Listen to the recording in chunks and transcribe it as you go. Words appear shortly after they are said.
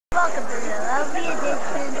welcome to the lovely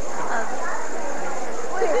edition of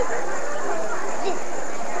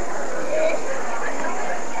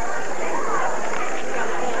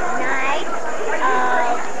Night of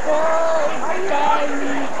Golden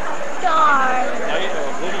Stars. Night of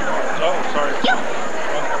Golden Stars. Oh, sorry.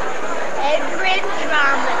 Edwin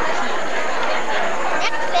Drama Team.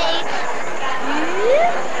 Next page.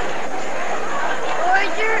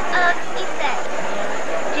 Order of events.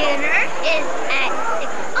 Dinner is at 6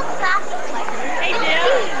 o'clock. Hey,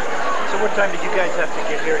 So what time did you guys have to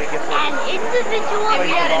get here to get and individual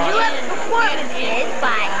duet performances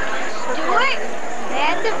by Stuart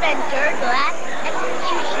Van the Venter, Glass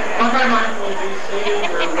Execution. Okay, Mike, we'll be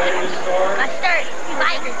seeing. We're ready to start. I start.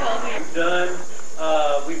 We've done.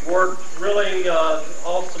 We've worked really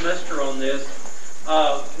all semester on this.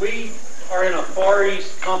 We are in a Far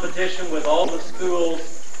East competition with all the schools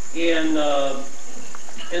in the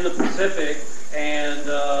Pacific, and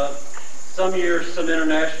some years some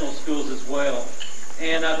international schools as well.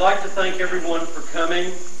 And I'd like to thank everyone for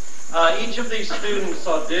coming. Each of these students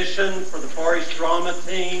auditioned for the Far East Drama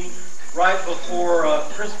Team right before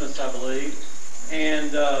Christmas, I believe,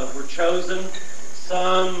 and were chosen.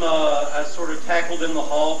 Some I sort of tackled in the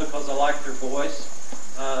hall because I liked their voice.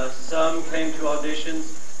 Some came to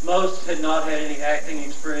auditions. Most had not had any acting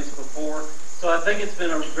experience before, so I think it's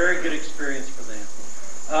been a very good experience for them.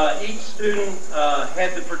 Each student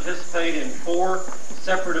had to participate in 4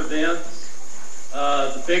 separate events.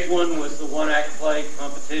 The big one was the one-act play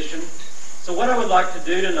competition. So what I would like to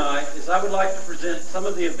do tonight is I would like to present some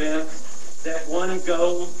of the events that won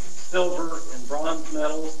gold, silver, and bronze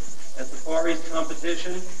medals at the Far East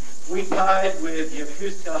competition. We tied with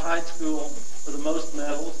Yokosuka High School for the most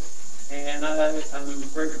medals, and I'm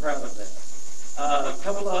very proud of that. A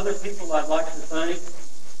couple of other people I'd like to thank,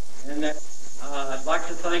 and I'd like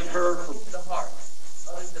to thank her for the heart,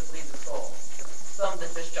 others that bleed the soul, some that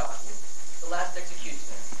fish jockey. The last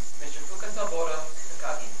executioner, Mr. Fukasaboru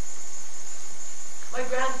Takagi. My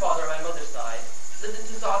grandfather on my mother's side lived in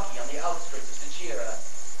Tazaki on the outskirts of Tsuchiura.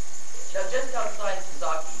 Now just outside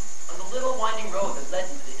Tazaki, on the little winding road that led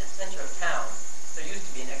into the center of town, there used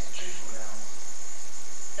to be an execution ground.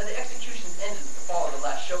 Now the executions ended with the fall of the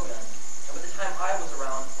last shogun, and by the time I was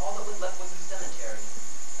around, all that was left was a cemetery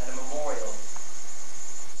and a memorial.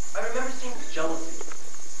 I remember seeing jealousy.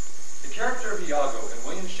 The character of Iago in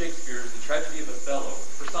William Shakespeare's The Tragedy of Othello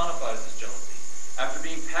personifies this jealousy after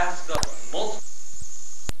being passed up multiple...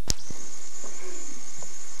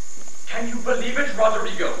 Can you believe it,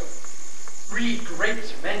 Roderigo? 3 great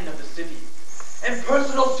men of the city, and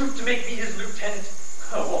personal suit to make me his lieutenant.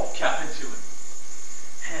 Oh, what happened to him?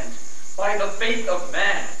 And by the faith of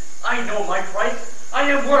man, I know my price. I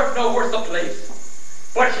am worth no worse a place.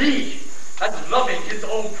 But he, as loving his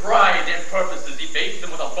own pride and purposes, evades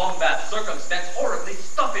them with a bombast circumstance horribly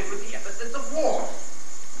stuffed with the epithets of war.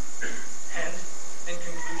 And, in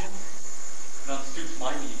conclusion, none suits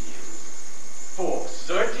my mediators. For,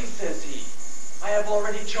 certes, says he, I have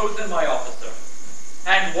already chosen my officer.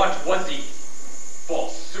 And what was he?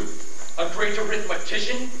 Forsooth, a great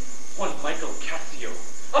arithmetician? One Michael Cassio,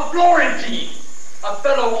 a Florentine, a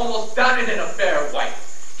fellow almost bounded in a fair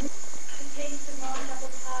wife. The taste of long apple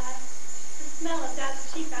pie, the smell of Dad's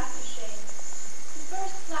cheap aftershave, the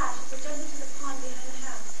first flash as they jumped into the pond behind the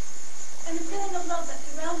house, and the feeling of love that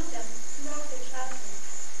surrounded them throughout their childhood.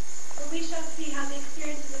 For we shall see how the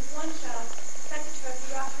experiences of one child affected her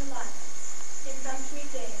throughout her life, in some sweet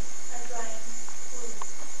days, as Ryan would.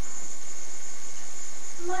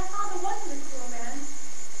 My father wasn't a cruel man,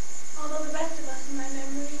 although the rest of us in my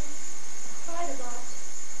memory cried a lot.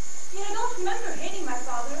 Yet I don't remember hating my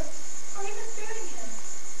father, or even fearing him.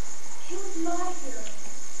 He was my hero.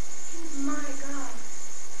 He was my God.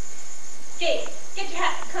 Jake, get your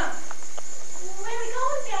hat and come. Where are we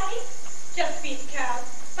going, Daddy? Just feed the cows.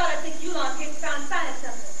 Thought I'd take you along in case you found sign of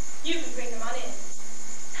something. You can bring them on in.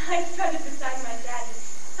 I strutted beside my daddy,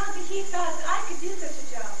 thought that he thought that I could do such a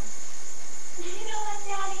job. You know what,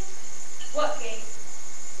 Daddy? What, Kate?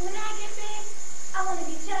 When I get big, I want to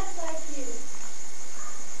be just like you.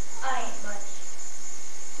 I ain't much.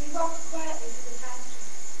 We walked quietly to the pasture.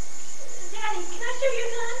 Daddy, can I shoot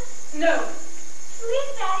your gun? No.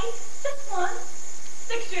 Please, Daddy. Just one.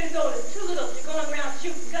 6 years old is too little to be going around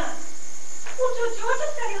shooting guns. Well, Joe George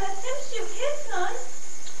said he lets him shoot his gun.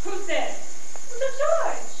 Who said? Well,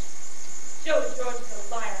 George. Joe George is a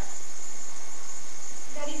liar.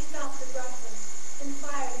 Daddy stopped abruptly and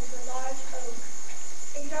fired into a large oak.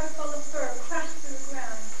 A dark ball of fur crashed through the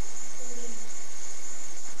ground and leaves.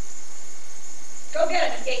 Go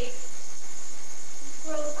get him, Kate. The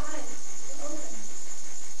squirrel's eyes were open.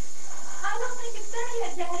 I don't think it's there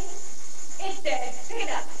yet, Daddy. It's dead. Pick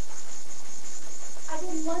it up. I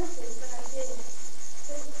didn't want to, but I did.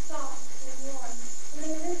 It was soft and warm, and I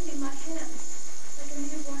lifted in my hand like a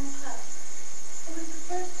newborn pup. It was the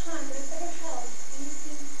first time that I've ever held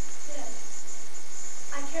anything dead.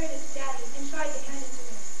 I carried it to Daddy and tried to hand it to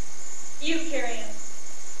him. You carry him.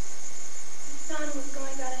 The sun was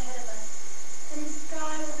going down ahead of us, and the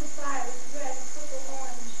sky was afire with red, purple,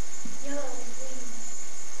 orange, yellow, and green.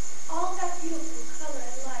 All that beautiful color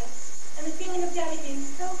and light, and the feeling of Daddy being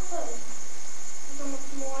so close was almost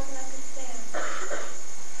more than I could stand.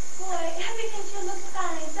 Boy, everything sure looks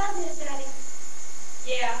fine, doesn't it, Daddy?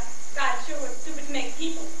 Yeah, God sure was stupid to make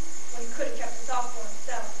people when he could have kept us off for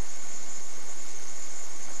himself.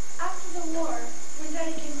 After the war, when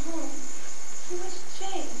Daddy came home, he was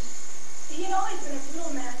changed. He had always been a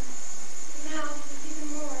brutal man, but now he was even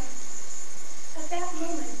more. At that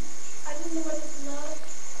moment, I didn't know whether to love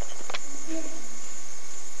or fear him.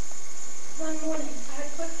 One morning, I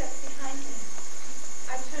heard footsteps behind me.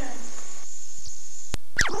 I turned.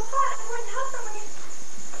 Oh, God, I'm going to help somebody.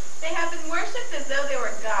 They have been worshipped as though they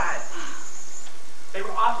were gods. They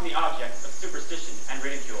were often the objects of superstition and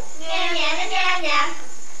ridicule.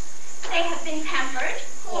 They have been pampered,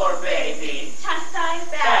 Poor baby.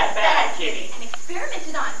 chastised, Bad kitty. and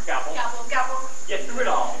experimented on. Gobble. Gobble, gobble. Yet through it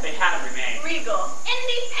all, they haven't remained. Regal.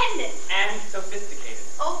 Independent And sophisticated.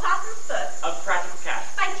 Old Possum's book. Of practical cash.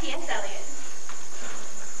 by T.S. Eliot.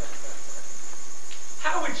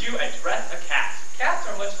 How would you address a cat? Cats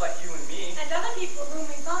are much like you and me. And other people whom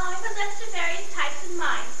we find possessed of various types of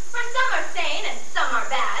minds, where some are sane and some are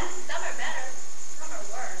bad. Some are better, some are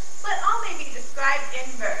worse. But all may be described in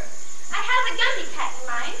verse. I have a Gumby cat in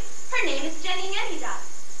mind. Her name is Jenny Yennydot.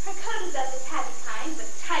 Her coat is of the tabby kind, with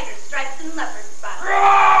tiger stripes and leopard spots.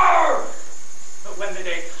 Roar! But when the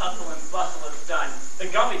day's hustle and bustle is done, the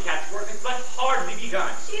Gumby cat's work is but hardly begun.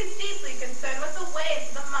 She is deeply concerned with the ways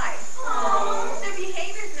of the mice. Oh. Their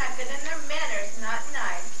behavior's not good and their manners not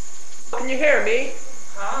nice. Can you hear me?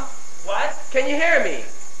 Huh? What? Can you hear me?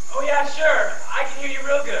 Oh yeah, sure. I can hear you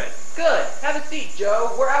real good. Good. Have a seat,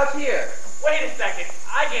 Joe. We're out here. Wait a second.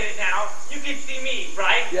 I get it now. You can see me,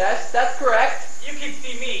 right? Yes, that's correct. You can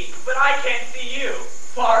see me, but I can't see you.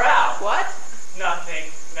 Far out. What? Nothing.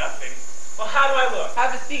 Well, how do I look?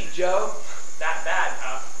 Have a seat, Joe. That bad,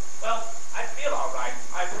 huh? Well, I feel all right.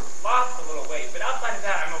 I've lost a little weight, but outside of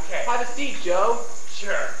that, I'm okay. Have a seat, Joe.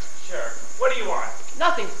 Sure. What do you want?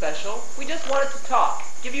 Nothing special. We just wanted to talk.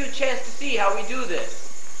 Give you a chance to see how we do this.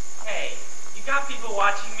 Hey, you got people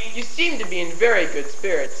watching me? You seem to be in very good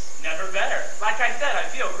spirits. Never better. Like I said, I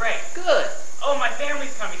feel great. Good. Oh, my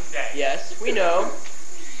family's coming today. Yes, we know.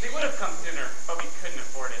 They would have come sooner, but we couldn't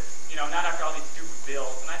afford it. You know, not after all these stupid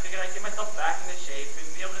bills. And I figured I'd get myself back into shape and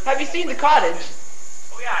be able to... Have you seen the cottage?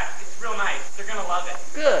 Oh, yeah, it's real nice. They're going to love it.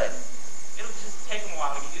 Good. It'll just take them a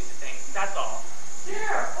while to get used to things. That's all.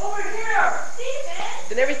 Here, over here. Stephen!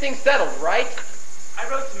 Then everything's settled, right? I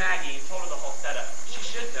wrote to Maggie and told her the whole setup. She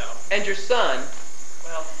should know. And your son?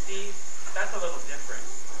 Well, see, that's a little different.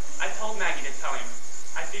 I told Maggie to tell him.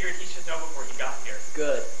 I figured he should know before he got here.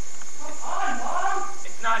 Good. Come on, Mom.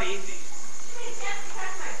 It's not easy. Too many times to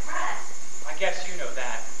catch my breath. I guess you know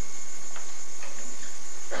that.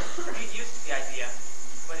 Get used to the idea,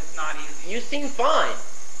 but it's not easy. You seem fine.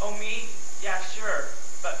 Oh, me? Yeah, sure.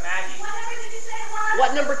 But Maggie. Whatever did you say it was?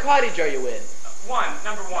 What number cottage are you in?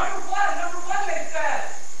 Number one. Number one, they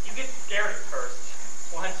said. You get scared at first.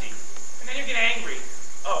 Plenty. And then you get angry.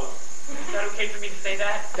 Oh, is that okay for me to say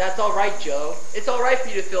that? That's all right, Joe. It's all right for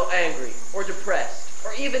you to feel angry, or depressed,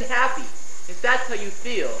 or even happy. If that's how you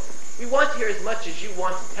feel, we want to hear as much as you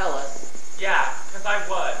want to tell us. Yeah, because I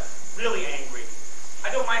was really angry. I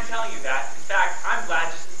don't mind telling you that. In fact, I'm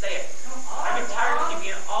glad just to say it. I've been tired of keeping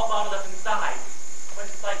it all bottled up inside. But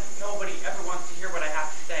it's like nobody ever wants to hear what I have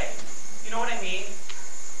to say. You know what I mean?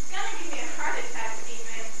 It's gonna give me a heart attack,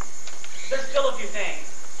 Stephen. There's still a few things.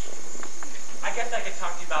 I guess I could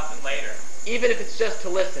talk to you about them later. Even if it's just to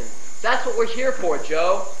listen. That's what we're here for,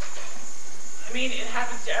 Joe. I mean, it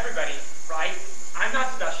happens to everybody, right? I'm not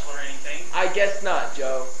special or anything. I guess not,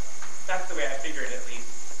 Joe. That's the way I figured it, at least.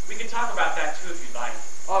 We can talk about that too if you'd like.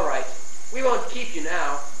 All right. We won't keep you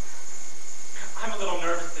now. I'm a little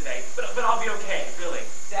nervous today, but I'll be okay, really.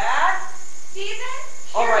 Dad? Stephen?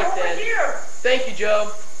 All right, over then. here. Thank you,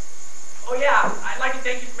 Joe. Oh yeah, I'd like to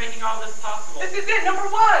thank you for making all this possible. This is it, number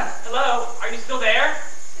one. Hello, are you still there?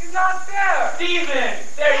 He's not there. Steven!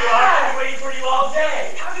 There you are. I've been waiting for you all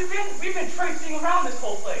day. How have you been? We've been traipsing around this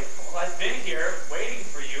whole place. Well, I've been here, waiting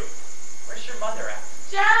for you. Where's your mother at?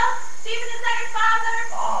 Joe? Stephen, is that your father?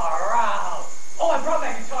 All right. Oh, I brought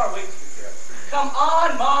my guitar. Wait till you hear it. Come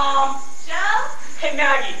on, Mom. Joe? Hey,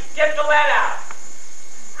 Maggie, get the lead out.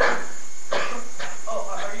 Oh,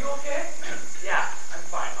 are you okay? Yeah, I'm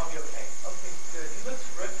fine. I'll be okay. Okay, good. You look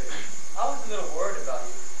terrific. I was a little worried about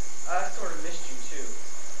you. I sort of missed you, too.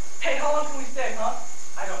 Hey, how long can we stay, huh?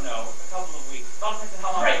 I don't know. A couple of weeks. Don't think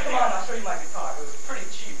how long. Great, come on. I'll show you my guitar. It was pretty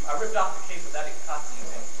cheap. I ripped off the case without it costing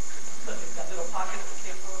anything. Look, it's got little pockets for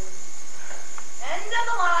paper. End of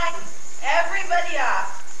the line. Everybody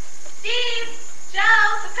off. Steve, Joe,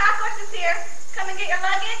 the car horse is here. Come and get your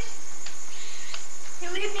luggage. You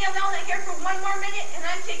leave me alone in here for one more minute, and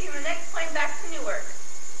I'm taking the next plane back to Newark.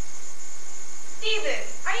 Steven,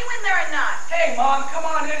 are you in there or not? Hey, Mom, come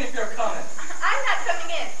on in if you're coming. I'm not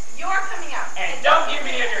coming in. You're coming out. And don't give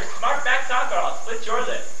me any of your smart back talk or I'll split your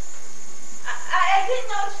lip. I didn't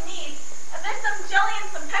know what you need. There's some jelly and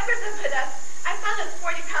some peppers I put up. I found it was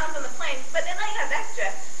 40 pounds on the plane, but they let you have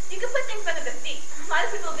extra. You can put things under the seat. A lot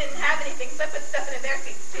of people didn't have anything, so I put stuff into their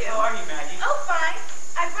seats, too. How are you, Maggie? Oh, fine.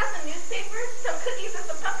 I brought some newspapers, some cookies, and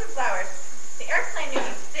some pumpkin flowers. The airplane made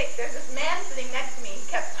me sick. There's this man sitting next to me. He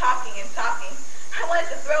kept talking and talking. I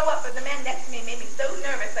wanted to throw up, but the man next to me made me so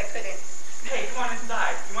nervous I couldn't. Hey, come on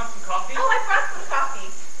inside. You want some coffee? Oh, I brought some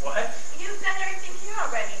coffee. What? You've done everything here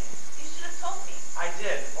already. You should have told me. I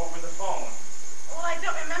did, over the phone. Well, I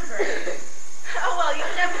don't remember. Oh, well, you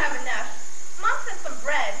never have enough. Mom sent some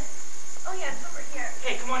bread. Oh, yeah, it's over here.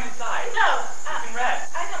 Hey, come on inside. No. You can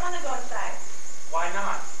rest. I don't want to go inside. Why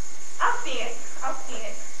not? I'll see it. I'll see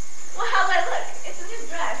it. Well, how do I look? It's a new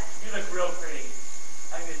dress. You look real pretty.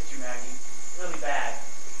 I missed you, Maggie. Really bad.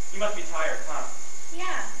 You must be tired, huh?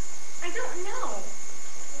 Yeah. I don't know.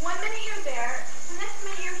 One minute you're there, the next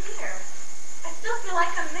minute you're here. I still feel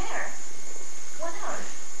like I'm there. What else?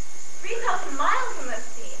 3,000 miles from the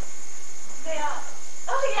sea. They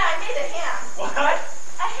oh yeah, I made a ham. What?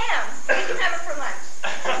 A ham. You can have it for lunch.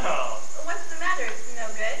 Oh. What's the matter? It's no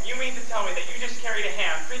good. You mean to tell me that you just carried a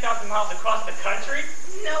ham 3,000 miles across the country?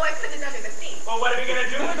 No, I put it under the seat. Well, what are we going to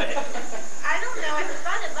do with it? I don't know. I just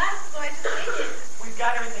found it last, so I just ate it. We've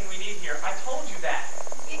got everything we need here. I told you that.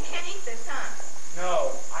 You can't eat this, huh?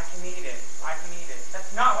 No, I can eat it. I can eat it. That's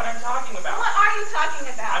not what I'm talking about. What are you talking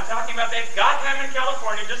I'm about? talking about they've got ham in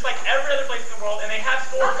California just like every other place in the world, and they have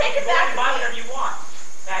stores I'll where take you it can go back and buy with me. whatever you want.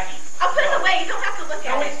 Maggie. I'll put it no. away. You don't have to look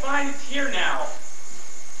No, at it's it. fine. It's here now.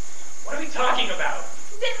 What are we talking about?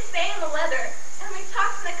 It didn't say in the letter, and we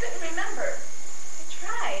talked and I couldn't remember. I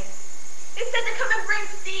tried. They said to come and bring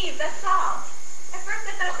Steve, that's all. At first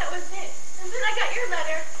I thought that was it. And then I got your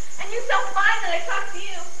letter, and you felt fine that I talked to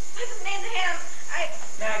you. I just made the ham.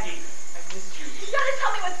 Maggie, I missed you. You gotta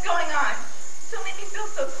tell me what's going on. Don't make me feel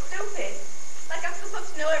so stupid. Like I'm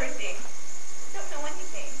supposed to know everything. I don't know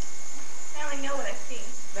anything. I only know what I see.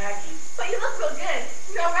 Maggie. But you look real good.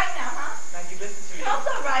 You're all right now, huh? Maggie, listen to me. That's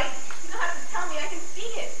all right. You don't have to tell me. I can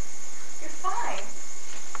see it. You're fine.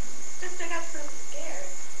 Just I got so scared.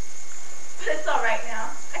 But it's all right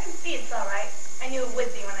now. I can see it's all right. I knew it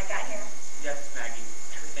would be when I got here. Yes, Maggie.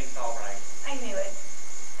 Everything's all right. I knew it.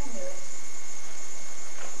 I knew it.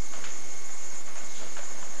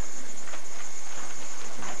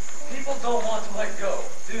 People don't want to let go,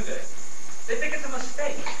 do they? They think it's a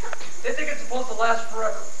mistake. They think it's supposed to last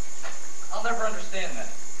forever. I'll never understand that.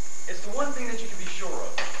 It's the one thing that you can be sure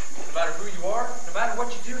of. No matter who you are, no matter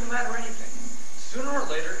what you do, no matter anything, sooner or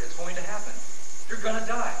later it's going to happen. You're gonna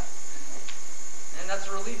die. And that's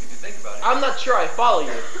a relief if you think about it. I'm not sure I follow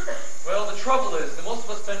you. Well, the trouble is that most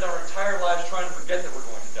of us spend our entire lives trying to forget that we're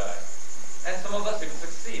going to die. And some of us even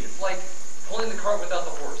succeed. It's like pulling the cart without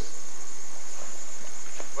the horse.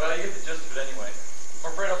 Well, you get the gist of it anyway.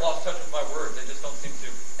 I'm afraid I've lost touch with my words. They just don't seem to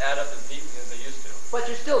add up as neatly as they used to. But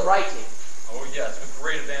you're still writing. Oh, yes, with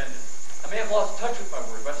great abandon. I may have lost touch with my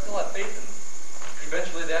words, but I still have faith in them.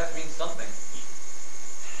 Eventually, they have to mean something.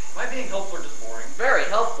 Am I being helpful or just boring? Very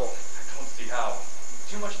helpful. I don't see how.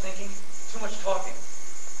 Too much thinking, too much talking.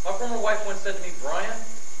 My former wife once said to me, Brian,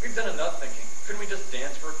 we've done enough thinking. Couldn't we just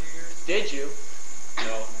dance for a few years? Did you?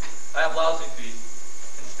 No. I have lousy feet.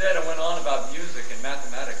 Instead, I went on about music and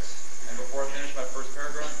mathematics. And before I finished my first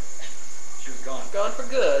paragraph, she was gone. Gone for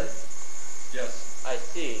good. Yes. I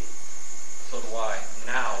see. So do I.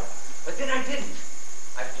 Now. But then I didn't.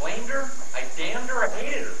 I blamed her. I damned her. I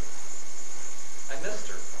hated her. I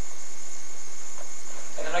missed her.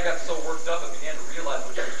 And then I got so worked up I began to realize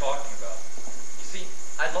what she was talking about. You see,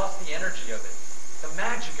 I'd lost the energy of it. The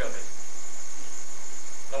magic of it.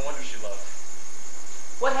 No wonder she left.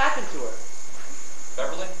 What happened to her?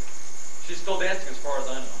 Beverly? She's still dancing as far as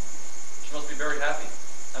I know. She must be very happy.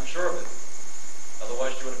 I'm sure of it.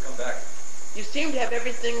 Otherwise she would have come back. You seem to have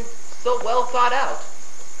everything so well thought out.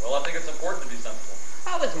 Well, I think it's important to be sensible.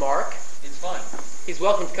 How is Mark? It's fine. He's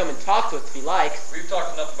welcome to come and talk to us if he likes. We've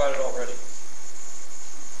talked enough about it already.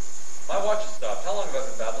 My watch has stopped. How long have I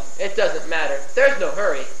been babbling? It doesn't matter. There's no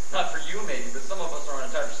hurry. Not for you, maybe, but some of us are on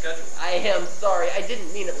a tighter schedule. I am sorry. I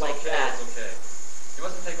didn't mean it like okay, that. It's okay. You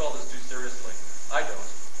mustn't take all this too seriously. I don't.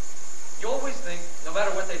 You always think, no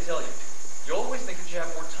matter what they tell you, you always think that you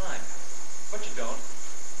have more time. But you don't.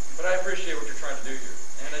 But I appreciate what you're trying to do here.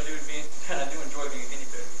 And I do enjoy being a guinea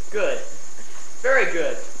pig. Good. Very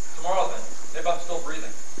good. Tomorrow then, if I'm still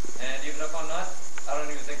breathing. And even if I'm not, I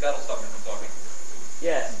don't even think that'll stop me from talking.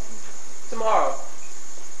 Yes. Tomorrow.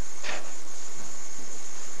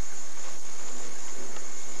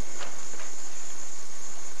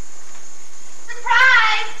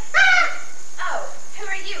 Surprise! Oh, who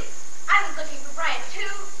are you? I was looking for Brian too.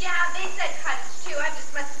 Yeah, they said cottage too. I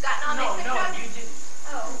just must have gotten all mixed up. No, you didn't.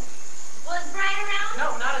 Oh. Well, is Brian around?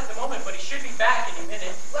 No, not at the moment, but he should be back any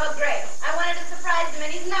minute. Well, great. I wanted to surprise him,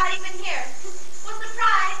 and he's not even here. Well,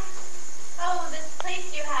 surprise! Oh, this place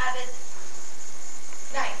you have is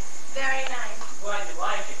nice. Very nice. Glad you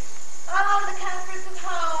like it. Oh, the comforts of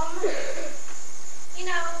home. You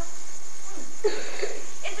know,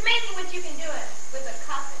 it's amazing what you can do with a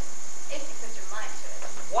coffin, if you put your mind to it.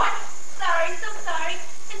 What? Sorry, so sorry.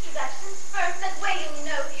 Introductions first, that way you'll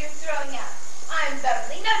know who you're throwing out. I'm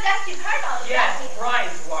Beverly. No doubt you've heard all about Yes, me.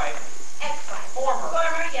 Brian's wife. Ex-wife. Former.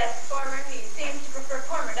 Former, yes, former. He seems to prefer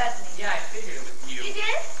former, doesn't he? Yeah, I figured it was you. You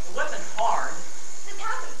did? It wasn't hard. So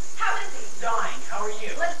tell me, how is he? Dying. How are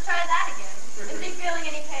you? Let's try that again. Is he feeling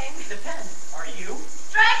any pain? Depends. Are you?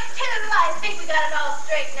 Strike two! I think we got it all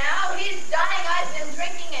straight now. He's dying. I've been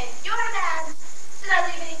drinking, and you're mad. Did I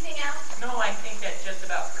leave anything out? No, I think that just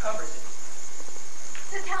about covers it.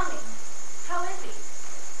 So tell me, how is he?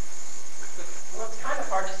 Well, it's kind of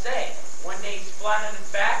hard to say. One day he's flat on his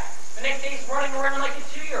back, the next day he's running around like a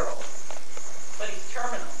 2-year-old. But he's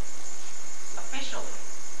terminal. Officially.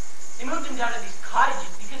 They moved him down to these cottages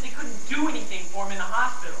because they couldn't do anything for him in the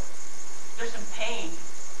hospital. There's some pain.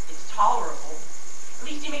 It's tolerable. At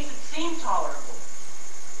least he makes it seem tolerable.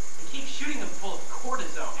 They keep shooting him full of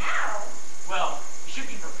cortisone. Ow! Well, you should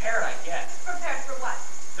be prepared, I guess. Prepared for what?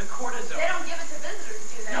 The cortisone. They don't give it to visitors,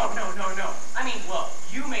 do they? No. I mean, well,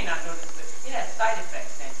 you may not notice, but it has side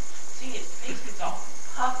effects. And see, his face gets all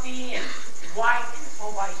puffy and white, and his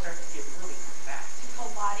whole body starts to get really fat. His whole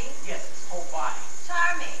body? Yes, his whole body.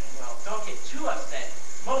 Charming. Well, don't get too upset.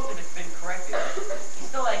 Most of it's been corrected. He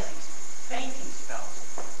still has these fainting spells.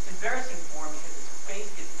 It's embarrassing for him because his face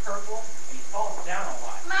gets purple and he falls down a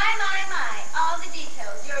lot. My. All the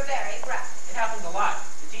details. You're very rough. It happens a lot.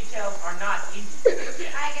 The details are not easy to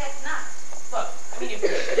forget. I guess not. Look, I mean, if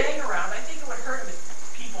you're staying around, I think it would hurt him if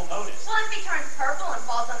people noticed. Well, if he turns purple and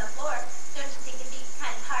falls on the floor, don't you think it'd be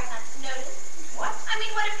kind of hard not to notice? What? I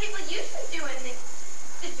mean, what do people usually do in this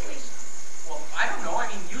situation? Well, I don't know.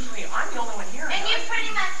 I mean, usually I'm the only one here. And you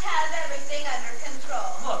pretty much have everything under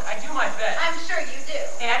control. Look, I do my best. I'm sure you do.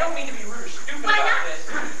 And I don't mean to be rude or stupid Why about not? this.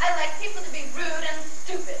 I like people to be rude and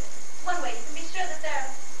stupid. One way you can be sure that they're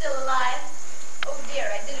still alive. Oh dear,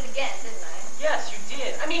 I did it again, didn't I? Yes, you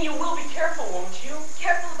did. I mean, you will be careful, won't you?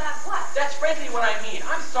 Careful about what? That's frankly what I mean.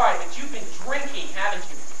 I'm sorry, but you've been drinking, haven't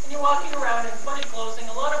you? And you're walking around in funny clothes, saying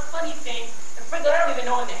a lot of funny things, and frankly, I don't even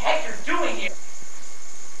know what the heck you're doing here.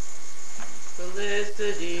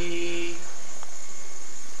 Felicity.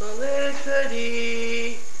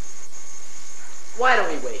 Felicity. Why don't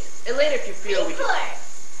we wait? And later if you feel we Pretty can...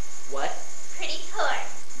 poor. What? Pretty poor.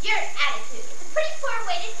 Your attitude. It's a pretty poor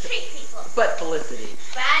way to treat people. But Felicity.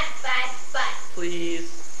 But. Please.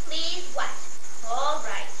 Please what? All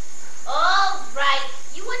right.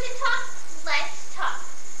 You want to talk? Let's talk.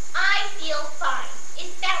 I feel fine.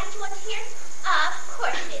 Is that what you want to hear? Of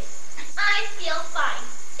course it is. I feel fine.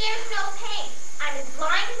 There's no pain. I'm as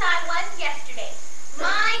blind as I was yesterday.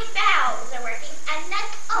 My bowels are working, and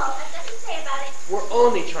that's all I've got to say about it. We're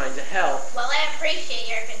only trying to help. Well, I appreciate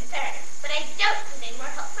your concern, but I don't need more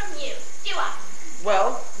help from you, do I?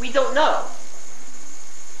 Well, we don't know.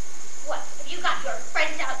 What, have you got your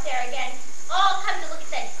friends out there again? All come to look at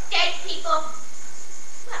the dead people?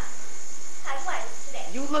 Well, how do I look today?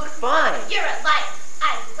 You look fine. You're a liar.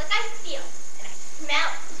 I look like I feel, and I smell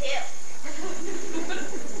too.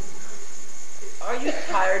 Are you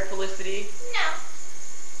tired, Felicity? No.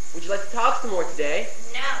 Would you like to talk some more today?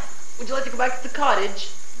 No. Would you like to go back to the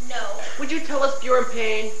cottage? No. Would you tell us if you're in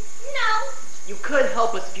pain? No. You could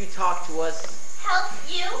help us if you talk to us. Help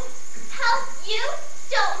you? Help you?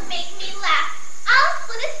 Don't make me laugh. I'll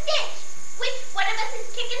split a stitch. Which one of us is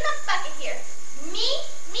kicking the bucket here?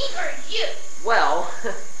 Me or you? Well...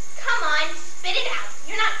 Come on, spit it out.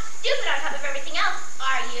 You're not stupid on top of everything else,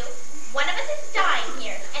 are you? One of us is dying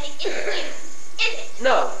here, and it isn't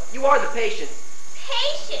You are the patient.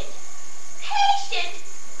 Patient. Patient?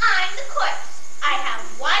 I'm the corpse. I have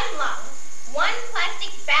one lung, one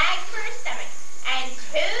plastic bag for a stomach, and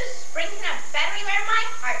two springs and a battery where my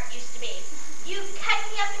heart used to be. You cut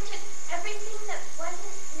me up and took everything that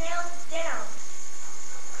wasn't nailed down.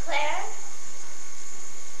 Claire?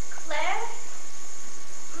 Claire?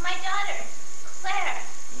 My daughter, Claire.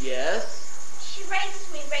 Yes? She writes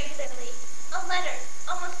to me regularly, a letter,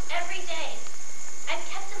 almost every day. I've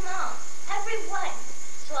kept them all, every one,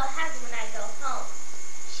 so I'll have them when I go home.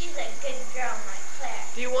 She's a good girl, my Claire.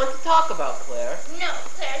 Do you want to talk about Claire? No,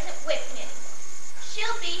 Claire isn't with me anymore.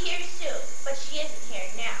 She'll be here soon, but she isn't here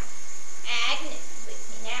now. Agnes is with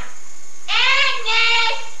me now.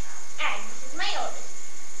 Agnes! Agnes is my oldest.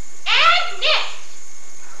 Agnes!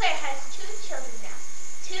 Claire has two children now.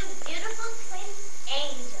 Two beautiful twin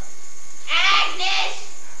angels. Agnes!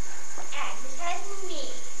 Agnes has me.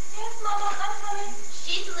 Yes, Mama, I'm coming.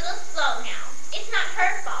 She's a little slow now. It's not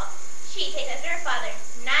her fault. She takes after her father.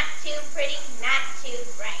 Not too pretty, not too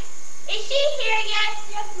bright. Is she here yet?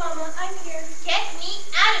 Yes, Mama, I'm here. Get me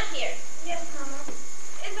out of here. Yes, Mama.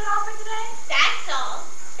 Is it all for today? That's all.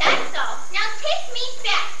 That's all. Now take me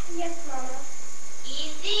back. Yes, Mama.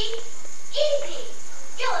 Easy. Easy.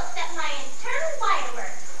 You'll upset my internal wire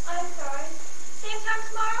work. I'm sorry. Same time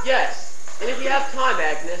tomorrow? Yes. And if you have time,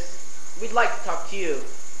 Agnes, we'd like to talk to you.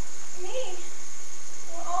 Me?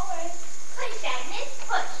 Well, all right. Push, Agnes,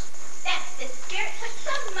 push. That's the spirit. Put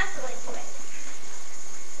some muscle into it.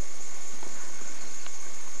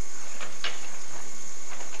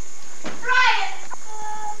 Brian!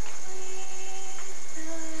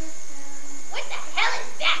 What the hell is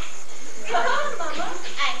that? Come on, Mama.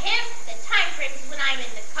 A hymn? The time frame is when I'm in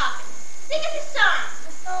the coffin. Sing us a song.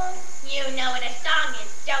 A song? You know what a song is,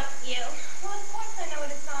 don't you? Well, of course I know what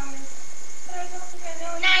a song is. But I don't think I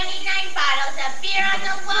know it. 99 bottles of beer on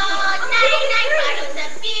the wall. 99 bottles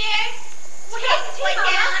of beer. Take one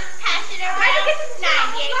down, pass it around.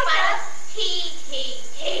 98 bottles.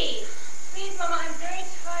 Tea. Please, Mama, I'm very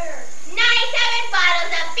tired. 97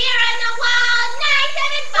 bottles of beer on the wall.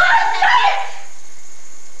 97 bottles of beer.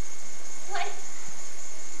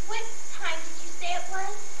 What time did you say it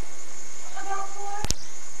was? About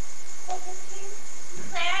 4:15.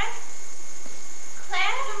 Claire?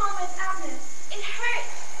 Claire? No, Mama, it's Agnes. It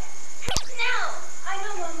hurts. Hurts now. I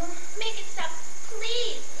know, Mama. Make it stop.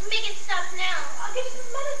 Please, make it stop now. I'll get you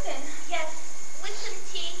some medicine. Yes, with some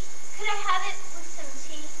tea. Could I have it with some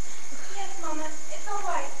tea? Yes, Mama. It's all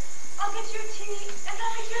right. I'll get you tea, and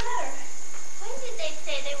I'll write you a letter. When did they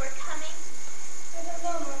say they were coming? I don't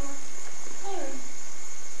know, Mama. Soon.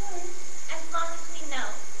 As long as we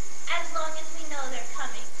know. As long as we know they're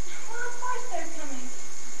coming. Well, of course they're coming.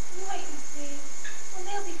 You wait and see. When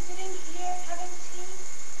they'll be sitting here having tea,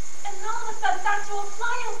 and then all of a sudden that door will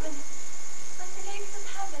fly open, like the gates of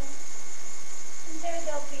heaven. And there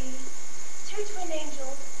they'll be, two twin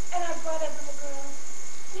angels, and our brother little girl.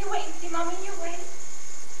 You wait and see, Mama, you wait.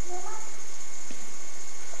 Mama?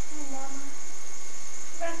 Oh, Mama.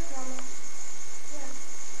 Rest, Mama. Rest.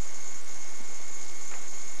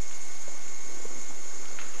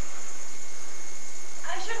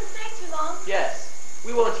 I shouldn't stay too long. Yes.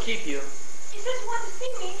 We won't keep you. You said you wanted to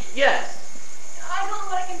see me. Yes. I don't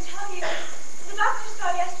know what I can tell you. The doctor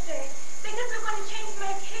saw yesterday. They said they're going to change the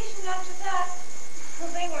medication after that.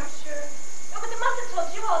 Well, they weren't sure. Oh, but they must have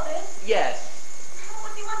told you all this. Yes.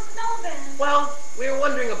 What do you want to know then? Well, we were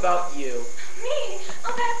wondering about you. Me?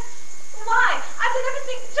 Oh, that's... Why? I've done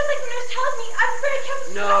everything just like the nurse tells me. I'm very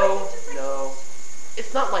careful. No.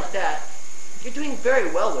 It's not like that. You're doing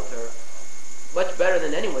very well with her. Much better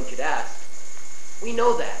than anyone could ask. We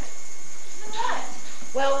know that. What?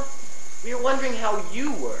 Well, we were wondering how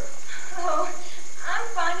you were. Oh, I'm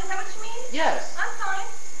fine. Is that what you mean? Yes. I'm fine.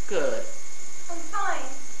 Good. I'm fine.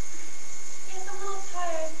 Yes, I'm a little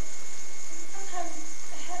tired. And sometimes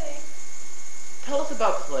a headache. Tell us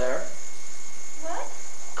about Claire. What?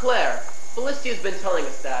 Claire. Felicia's been telling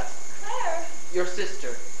us that. Claire? Your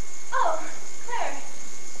sister. Oh, Claire.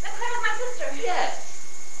 That Claire was my sister. Yes.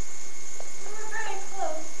 We were very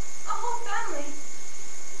close. A whole family.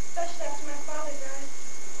 Especially after my father died.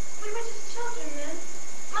 We were just children then.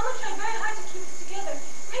 Mama tried very hard to keep us together.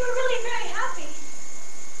 We were really very happy.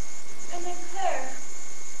 And then Claire.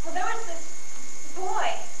 Well, there was this boy.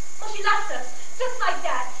 Well, she left us. Just like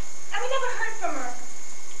that. And we never heard from her.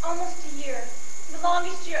 Almost a year. The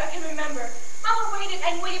longest year I can remember. Mama waited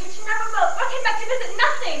and waited, but she never wrote or came back to visit.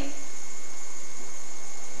 Nothing.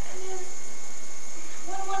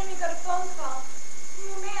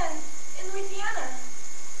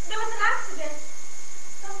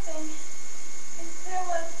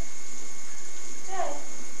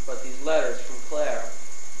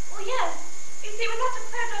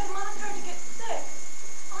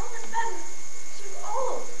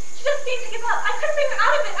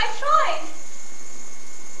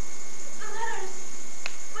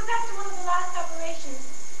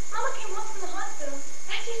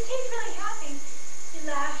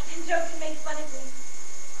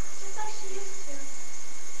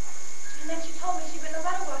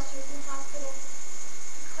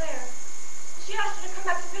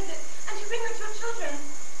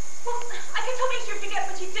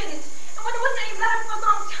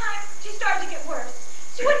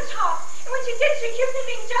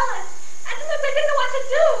 to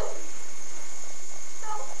do? So,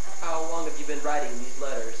 How long have you been writing these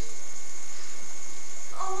letters?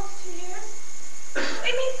 almost 2 years.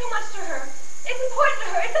 It means so much to her. It's important to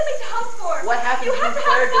her. It's something to hope for. What happens You when have to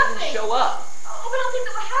Claire have doesn't something. show up? Oh, but I don't think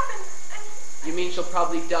that will happen. You mean she'll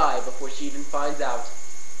probably die before she even finds out?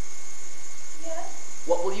 Yes.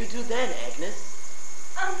 What will you do then, Agnes?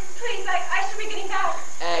 Please, I should be getting back.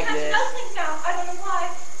 Agnes. She does think now. I don't know why.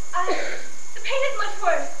 The pain is much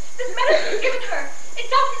worse. This medicine you've given her, it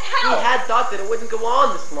doesn't We help. had thought that it wouldn't go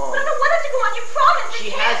on this long. But I don't want it to go on. You promised. She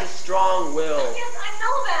It has can't. a strong will. Yes, I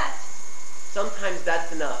know that. Sometimes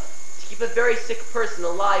that's enough to keep a very sick person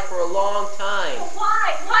alive for a long time. But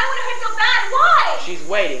why? Why would it hurt so bad? Why? She's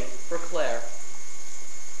waiting for Claire.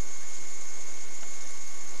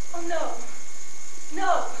 Oh, no.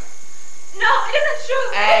 No. No, it isn't true.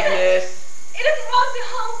 Agnes. It isn't wrong to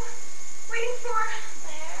hope. Waiting for...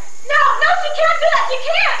 No, she can't do that. She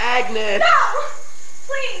can't. Agnes. No.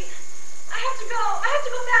 Please. I have to go. I have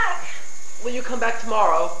to go back. Will you come back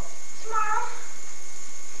tomorrow? Tomorrow?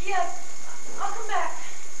 Yes. I'll come back.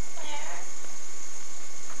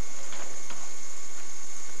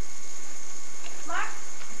 Mark,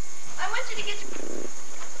 I want you to get your...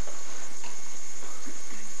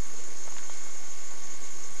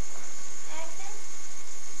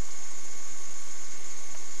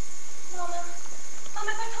 Mom,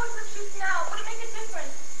 if I told you the truth now, would it make a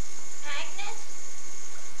difference? Agnes,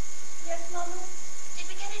 Yes, Mama? did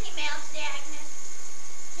we get any mail today, Agnes?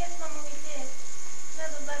 Yes, Mama, we did.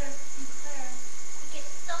 Another letter from Claire. We get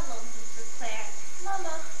so lonesome for Claire.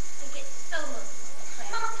 Mama, We get so lonesome for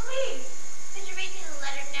Claire. Mama, please. Could you read me the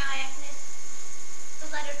letter now, Agnes? The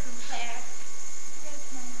letter from Claire. Yes,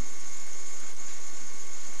 Mama.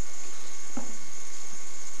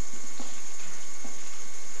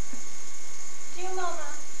 Dear Mama,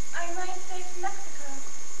 I'm right today from Mexico.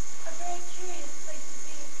 A very curious place to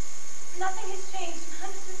be. Nothing has changed in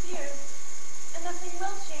hundreds of years, and nothing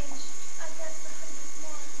will change, I guess, for hundreds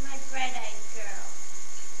more. My bright-eyed girl.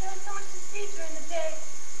 There is so much to see during the day,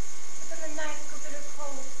 but then the nights go bitter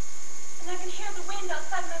cold. And I can hear the wind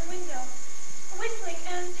outside my window, whistling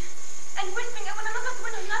and whistling, and when I look out the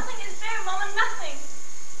window, nothing is there, Mama, nothing.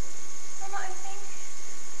 Mama, I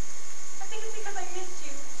think it's because I miss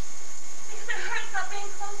you. Because it hurts not being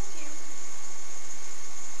close to you.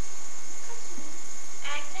 Touch me.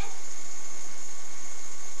 Agnes?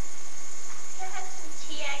 Can I have some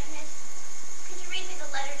tea, Agnes? Could you read me the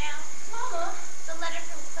letter now? Mama? The letter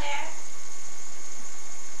from Claire.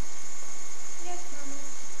 Yes, Mama.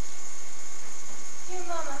 Dear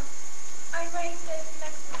Mama, I'm ready today from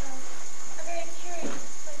Mexico. A very curious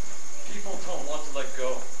place to see. People don't want to let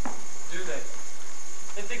go, do they?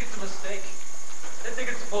 They think it's a mistake. They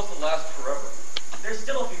think it's supposed to last forever. There's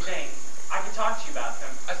still a few things. I can talk to you about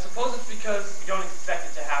them. I suppose it's because You don't expect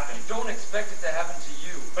it to happen. you don't expect it to happen to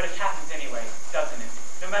you. But it happens anyway, doesn't it?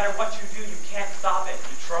 No matter what you do, you can't stop it.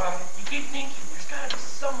 You try. You keep thinking, there's gotta be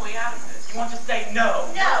some way out of this. You want to say no.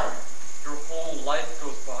 No. Your whole life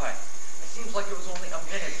goes by. It seems like it was only a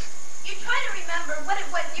minute. You're trying to remember what it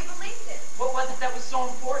was you believed in. What was it that was so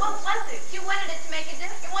important? What was it? You wanted it to make a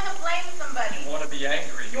difference. You want to blame somebody. You want to be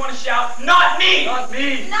angry. You want to shout, not me! Not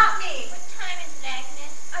me! Not me. What time is it,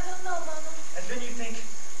 Agnes? I don't know, Mama. And then you think,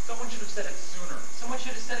 someone should have said it sooner. Someone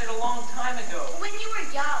should have said it a long time ago. When you were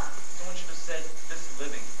young, Someone should have said, this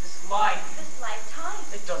living, This life, this lifetime,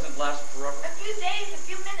 it doesn't last forever. a few days, a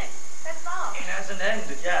few minutes, that's all. It has an end.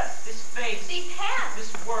 yes, this face, These hands, this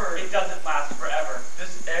word, it doesn't last forever.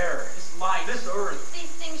 This air, This life, this earth, these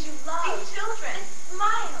things you love, these children, this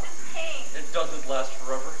smile, this pain, it doesn't last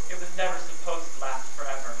forever. it was never supposed to last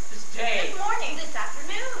forever. This day, this morning, this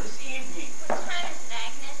afternoon. this evening. What time is it,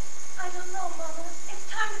 Agnes? I don't know, Mama. It's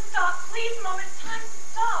time to stop. Please, Mama, it's time to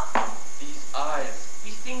stop. These eyes,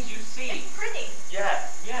 These things you see. It's pretty.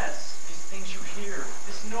 Yes, yes. these things you hear.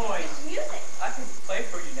 This noise. It's music. I can play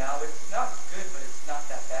for you now. It's not good, but it's not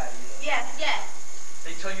that bad either. Yes, yes.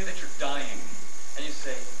 They tell you that you're dying. And you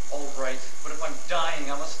say, all right, but if I'm dying,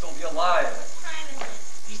 I must still be alive. What time is it?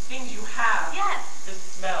 These things you have. Yes. This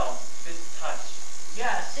smell, this touch.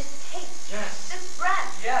 Yes. This taste. Yes, This breath.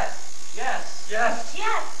 Yes. Yes. yes,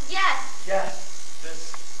 Yes, yes. yes,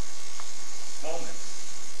 this moment.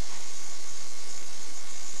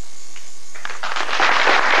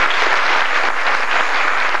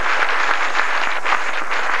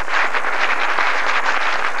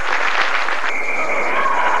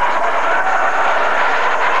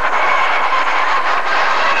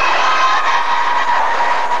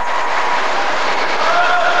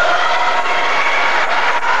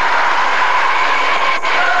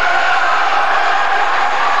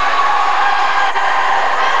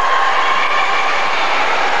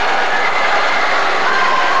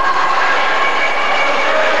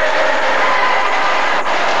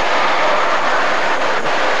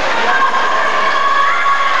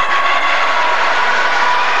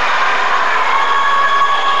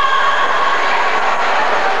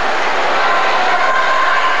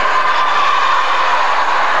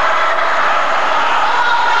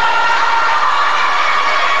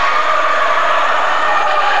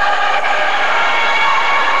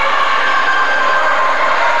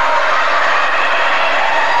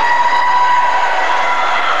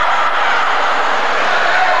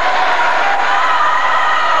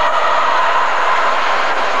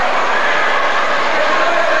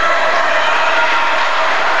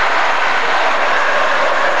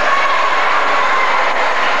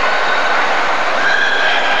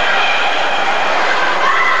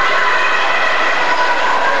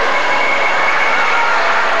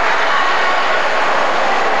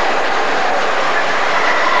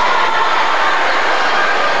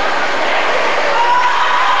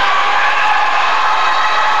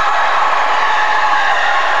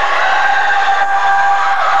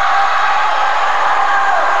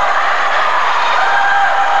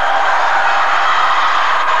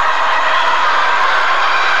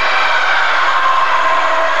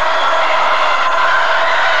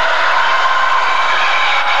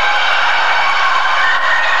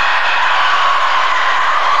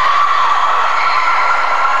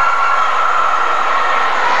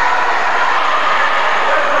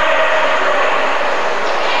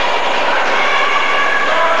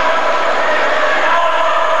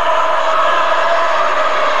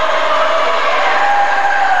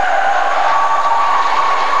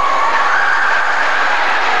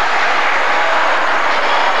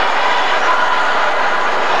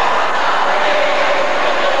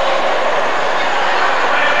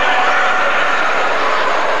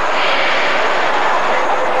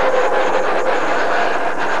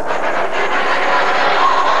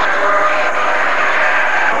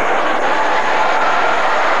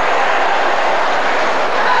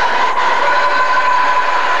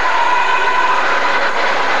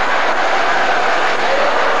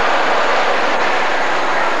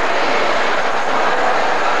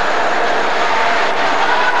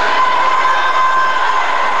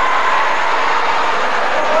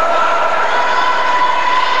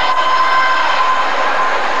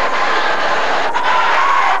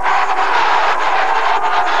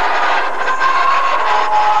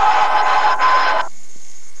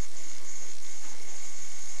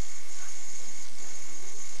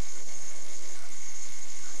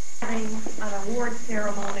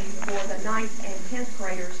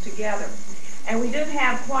 graders together. And we do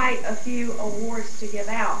have quite a few awards to give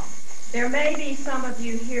out. There may be some of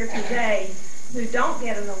you here today who don't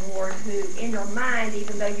get an award, who in your mind,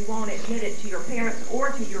 even though you won't admit it to your parents or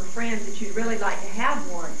to your friends, that you'd really like to have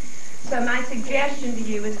one. So my suggestion to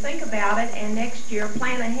you is think about it, and next year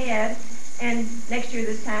plan ahead, and next year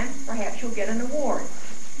this time perhaps you'll get an award.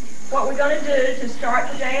 What we're going to do to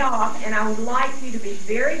start the day off, and I would like you to be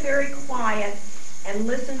very, very quiet and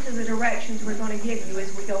listen to the directions we're going to give you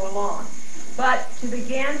as we go along. But to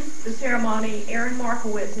begin the ceremony, Aaron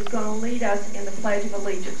Markowitz is going to lead us in the Pledge of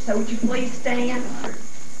Allegiance. So would you please stand?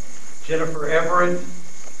 Jennifer Everett,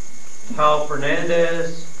 Kyle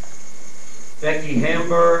Fernandez, Becky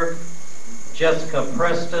Hamburg, Jessica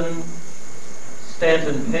Preston,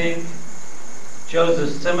 Stanton Pink,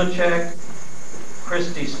 Joseph Simachek,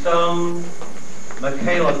 Christy Stone,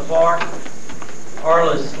 Michaela Clark,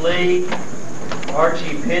 Arliss Lee,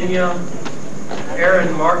 Archie Pena,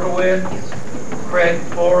 Aaron Markowitz, Craig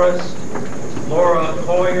Forrest, Laura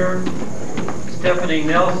Coyer, Stephanie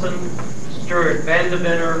Nelson, Stuart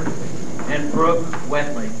Vandeventer, and Brooke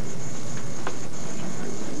Wetley.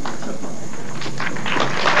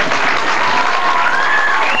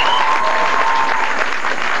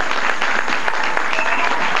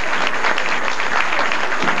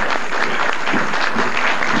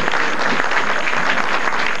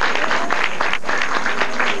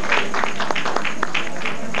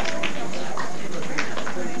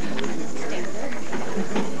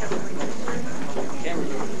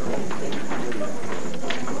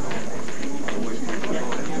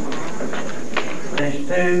 Spanish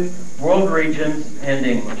 2, World Regions, and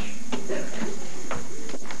English.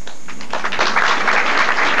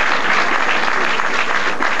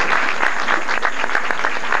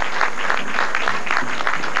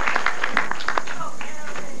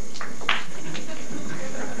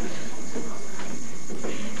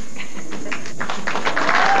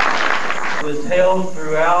 It was held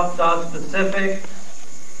throughout South Pacific,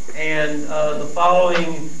 and the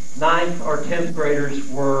following 9th or 10th graders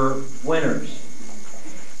were winners.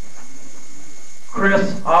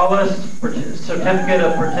 Chris Ollis, Certificate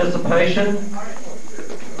of Participation.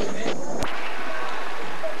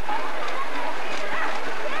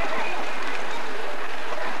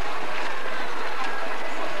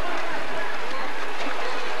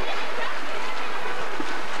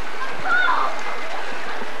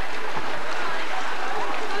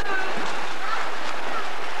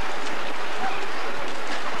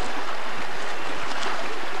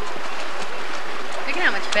 Look at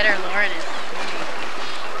how much better Lauren is.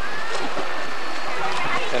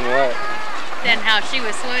 And what? Than how she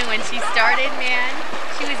was swimming when she started, man.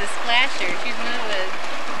 She was a splasher. She was moving.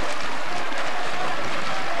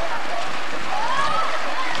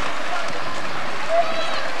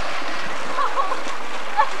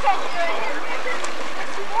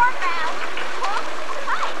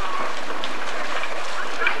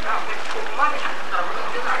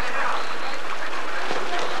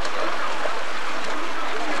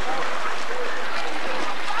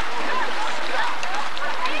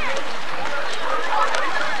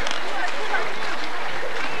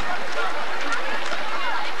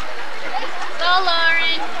 Go,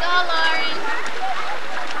 Lauren. Go, Lauren.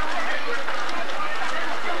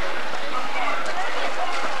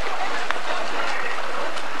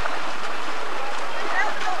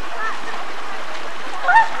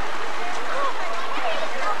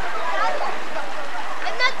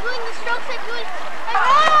 I'm not doing the strokes, I'm doing...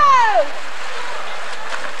 Oh!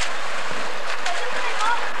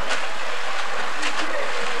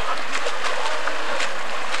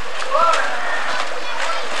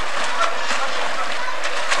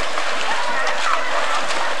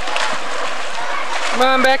 Come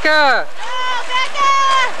on, Becca! Go, Becca!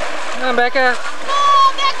 Come on, Becca! Go,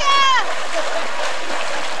 Becca!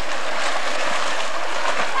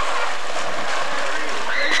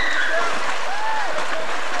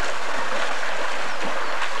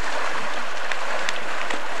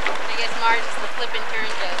 I guess Marge is the flip and turn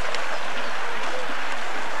judge.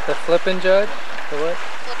 The flippin' judge? The what?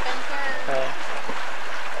 Flip and turn. Oh.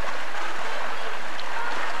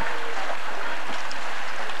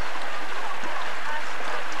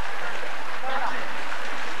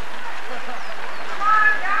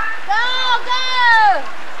 Go, go!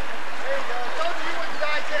 There you go. Told you wouldn't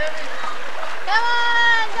die, Tammy. Come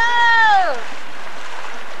on, go!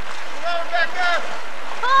 Come on, Becca!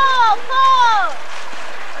 Pull, pull!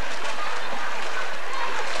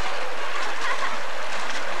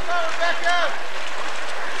 Come on, Becca!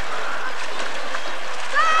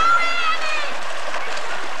 Go, Annie!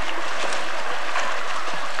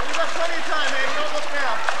 You've got plenty of time, Annie. Don't look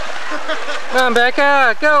now. Come on,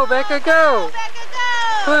 Becca. Go, Becca, go. Becca,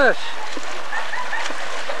 go! Push.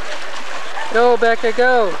 Go, Becca,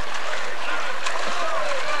 go.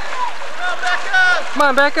 Come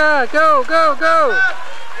on, Becca. Go, go, go.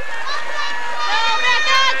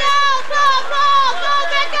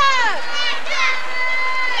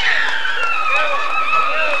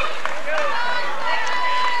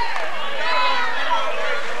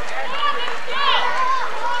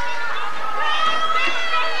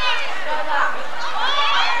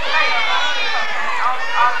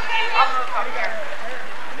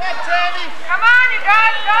 Come on, you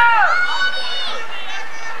guys, go!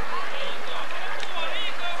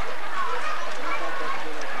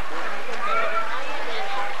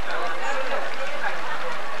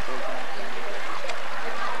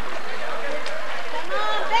 Come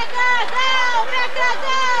on, Becca, go! Becca,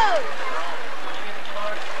 go!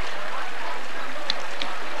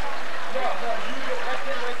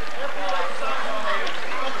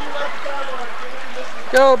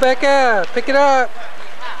 Go, Becca. Pick it up.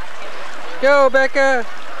 Go, Becca.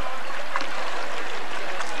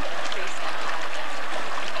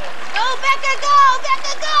 Go, Becca, go!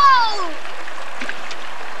 Becca, go!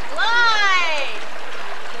 Glide!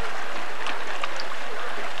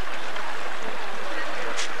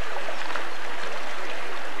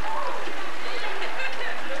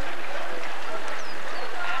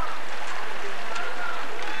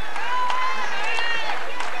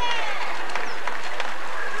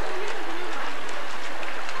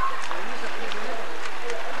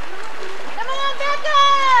 Come on, Becca!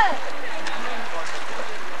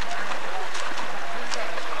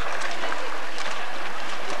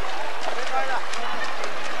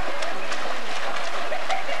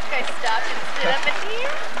 I stopped and stood up in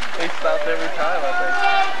here. They stopped every time, I think.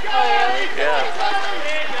 Oh, really? Yeah.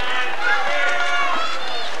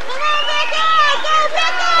 Come on, Becca! Go,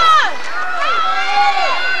 Becca!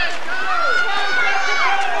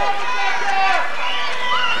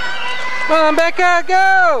 Come on, Becca,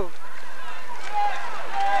 go.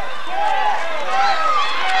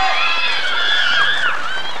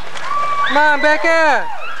 Come on, Becca.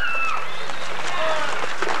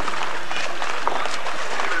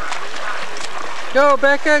 Go,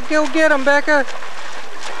 Becca. Go get him, Becca.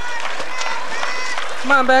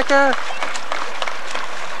 Come on, Becca.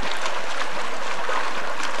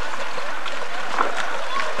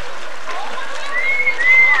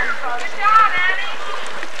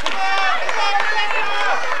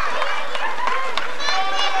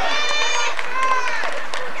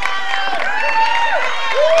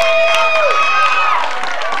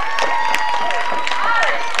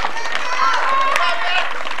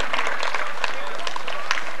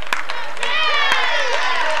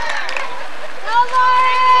 Go,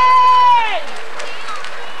 Lauren!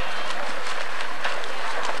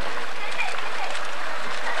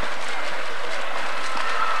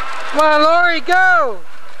 Come on, Lori, go.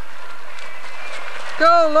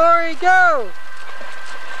 Go, Lori, go.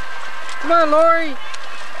 Come on, Lori.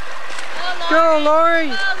 Go, Lori.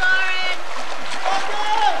 Go, Lauren!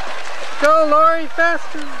 Go, Lori,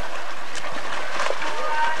 faster.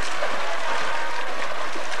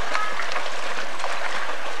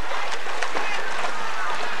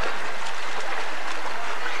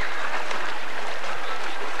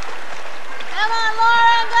 Come on,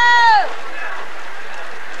 Lauren, go!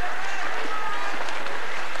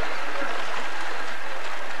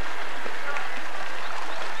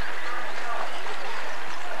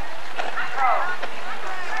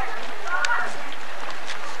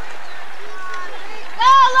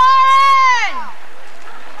 Go, Lauren!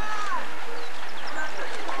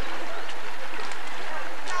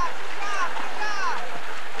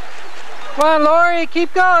 Come on, Lori,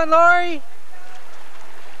 keep going, Lori.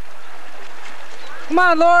 Come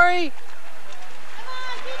on, Lori.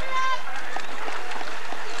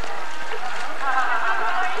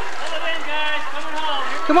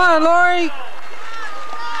 Come on, Lori.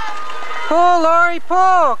 Pull, Lori,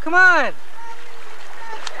 pull. Come on.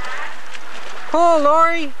 Pull,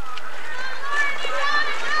 Lori.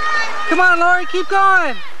 Come on, Lori, keep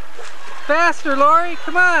going. Faster, Lori,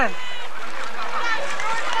 come on.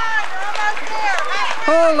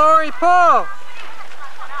 Pull, Lori, pull.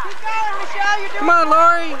 Keep going, Michelle. You're doing Come on,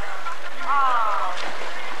 Lori.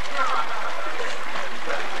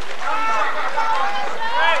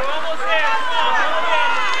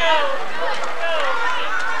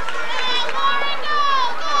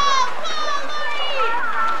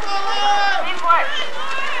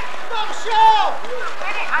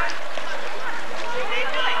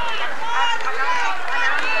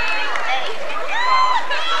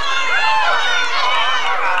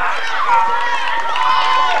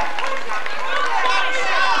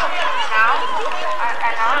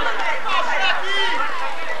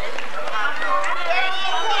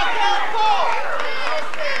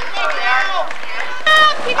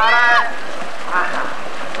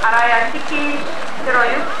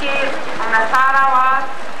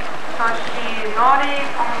 Nori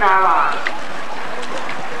Okawa.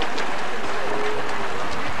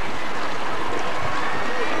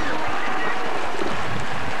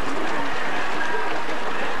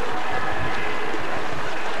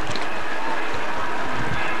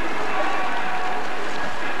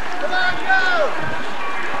 Come on, go!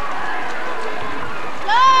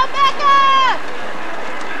 Go, Becca!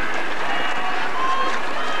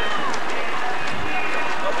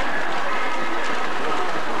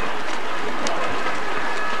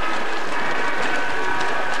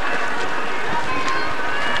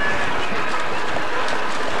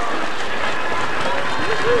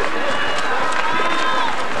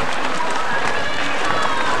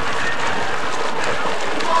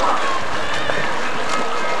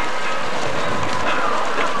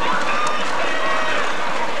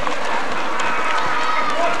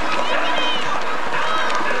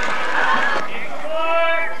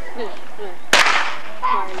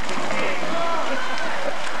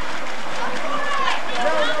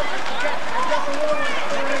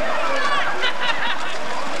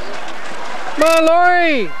 Come on,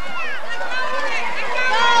 Lori! Go,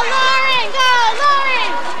 Lauren! Go,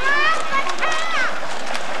 Lauren!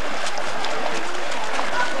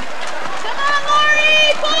 Come on, Lori!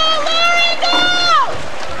 Go, Lauren! Go!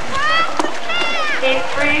 Team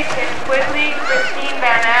 3, Tim Quigley, Christine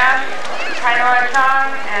Van Ash, Kainoa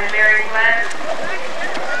Chung, and Mary Glenn.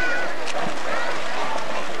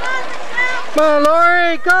 Come on,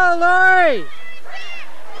 Lori! Go, Lori!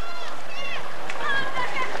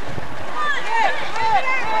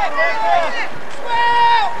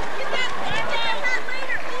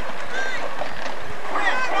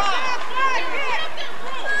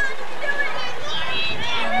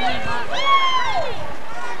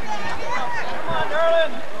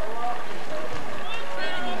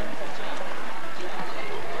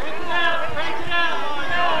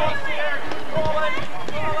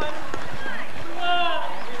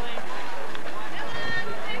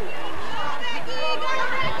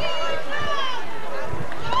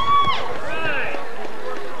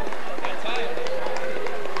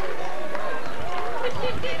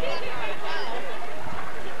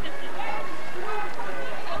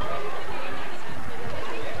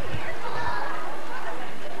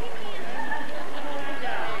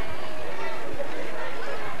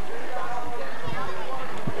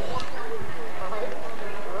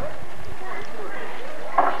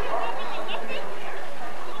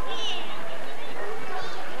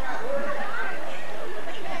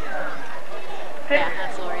 Yeah,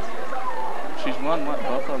 that's Lori's. She's won what?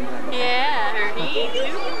 Both of them. Yeah, her heat.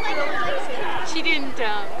 She didn't,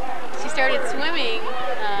 she started swimming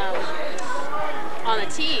on the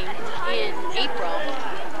team in April,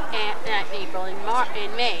 not April,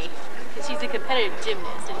 in May. And she's a competitive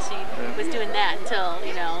gymnast, and she was doing that until,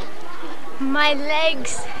 you know. My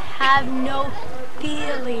legs have no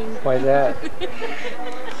feeling. Why that?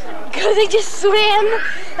 Because I just swam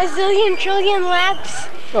a zillion trillion laps.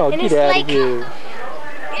 Oh, and get it's out like, of here.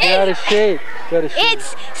 Get out of shape. Get out of shape.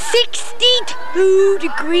 It's 62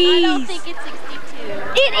 degrees. I don't think it's 62.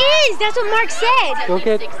 It is. That's what Mark said. Go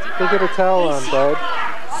get a towel on, bud.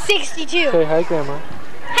 62. Say hi, Grandma.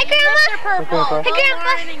 Hi, Grandma. Purple. Grandpa. Hi,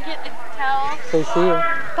 Grandpa. And get the towel. Say see ya.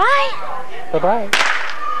 Bye. Bye-bye.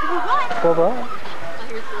 Bye-bye.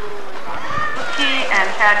 Here's the little one. Key and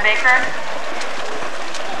Chad Baker.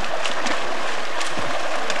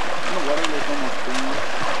 What are they going to do?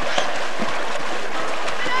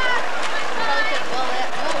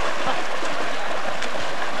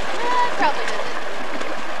 Probably doesn't.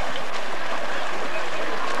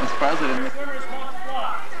 I'm surprised they didn't.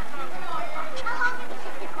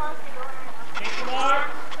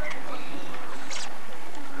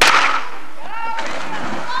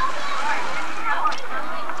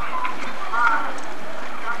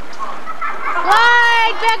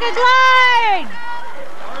 Glide, Becca, glide.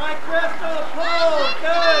 All right, Crystal, pull.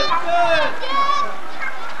 Good, good.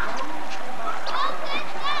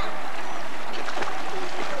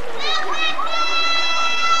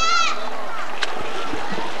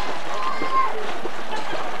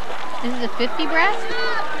 This is a 50 breast?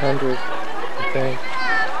 100, I think.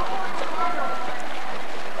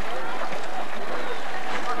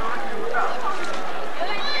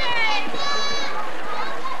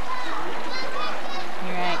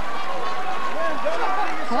 You're right.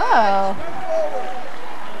 Whoa.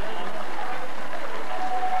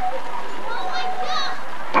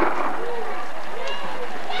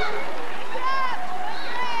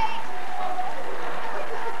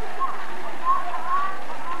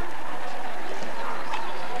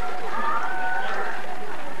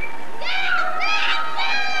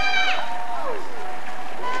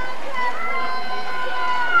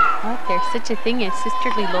 there's such a thing as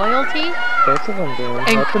sisterly loyalty. Both of them do.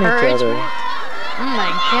 Helping each Encouragement. other. Oh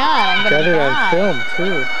my God, I'm Got gonna it on die. film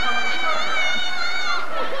too.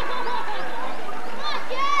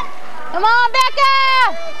 Come on, Becca!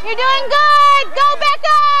 You're doing good! Go,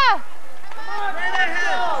 Becca!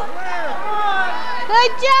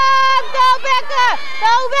 Good job! Go, Becca!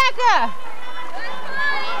 Go, Becca!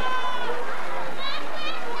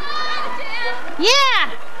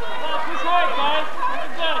 Yeah! Push hard, guys.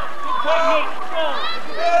 Good.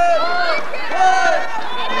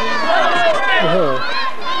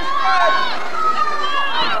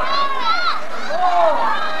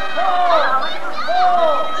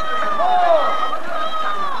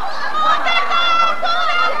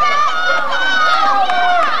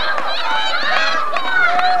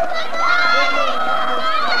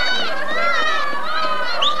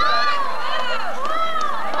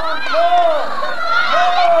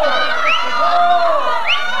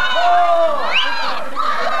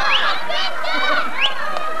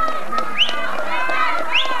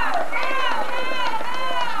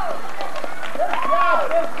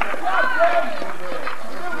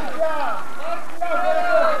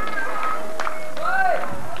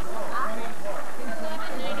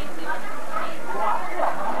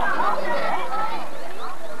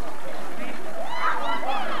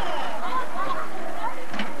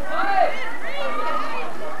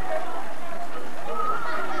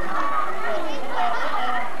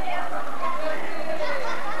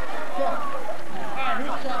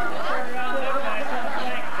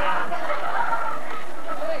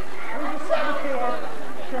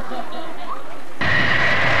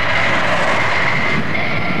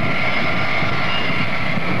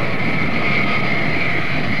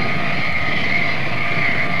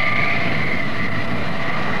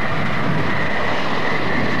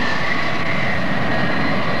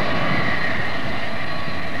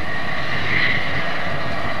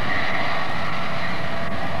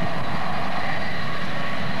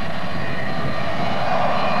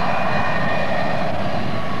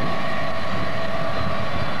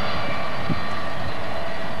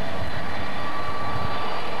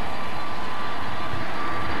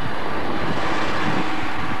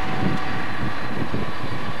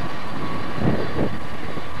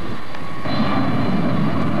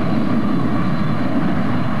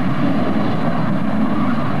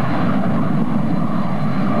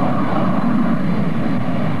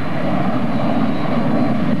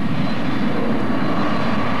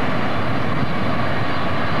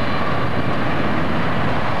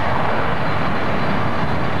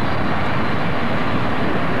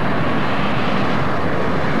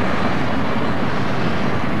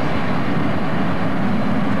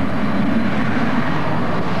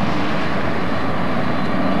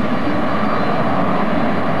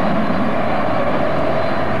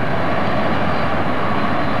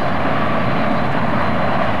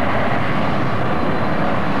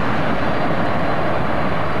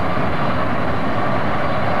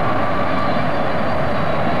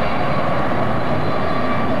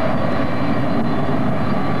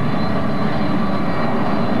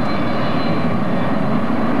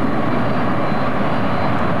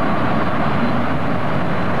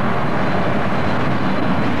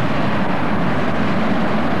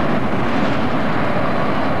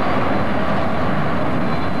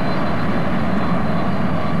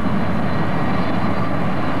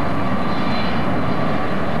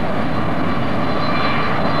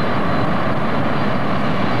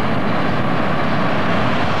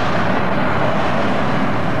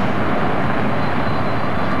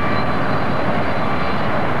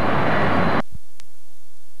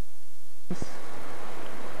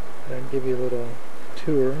 Give you a little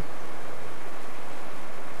tour.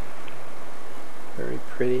 Very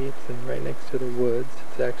pretty. It's right next to the woods.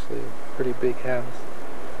 It's actually a pretty big house.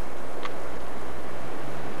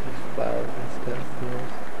 There's flowers and stuff.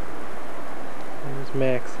 There's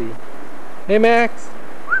Maxie. Hey Max!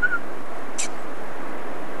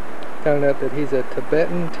 Found out that he's a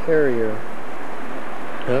Tibetan Terrier.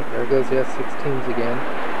 Oh, there goes the F-16s again.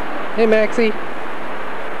 Hey Maxie!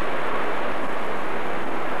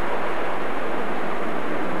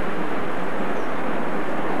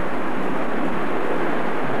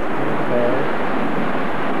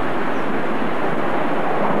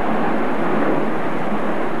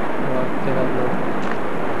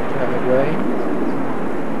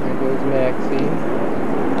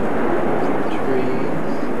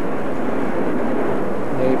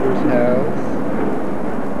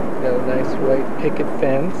 Picket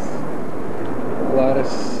fence. A lot of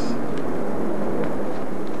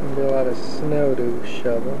snow to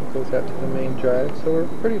shovel. Goes out to the main drive, so we're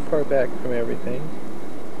pretty far back from everything.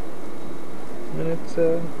 And it's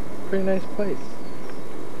a pretty nice place.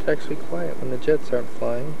 It's actually quiet when the jets aren't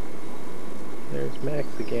flying. There's Max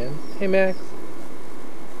again. Hey Max!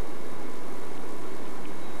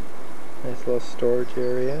 Nice little storage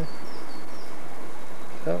area.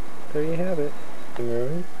 So, there you have it. The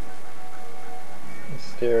room. A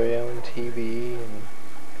stereo and TV and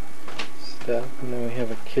stuff. And then we have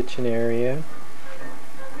a kitchen area.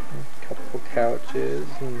 A couple couches,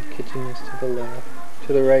 and the kitchen is to the left.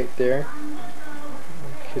 To the right there.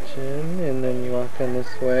 Kitchen, and then you walk down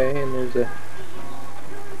this way, and there's a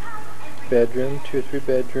bedroom, 2 or 3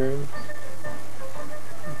 bedrooms.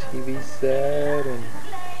 A TV set, and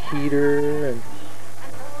heater, and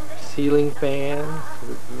ceiling fans.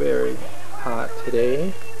 It's very hot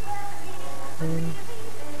today. And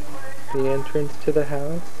the entrance to the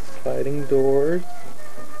house, sliding doors.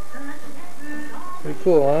 Pretty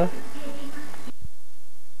cool, huh?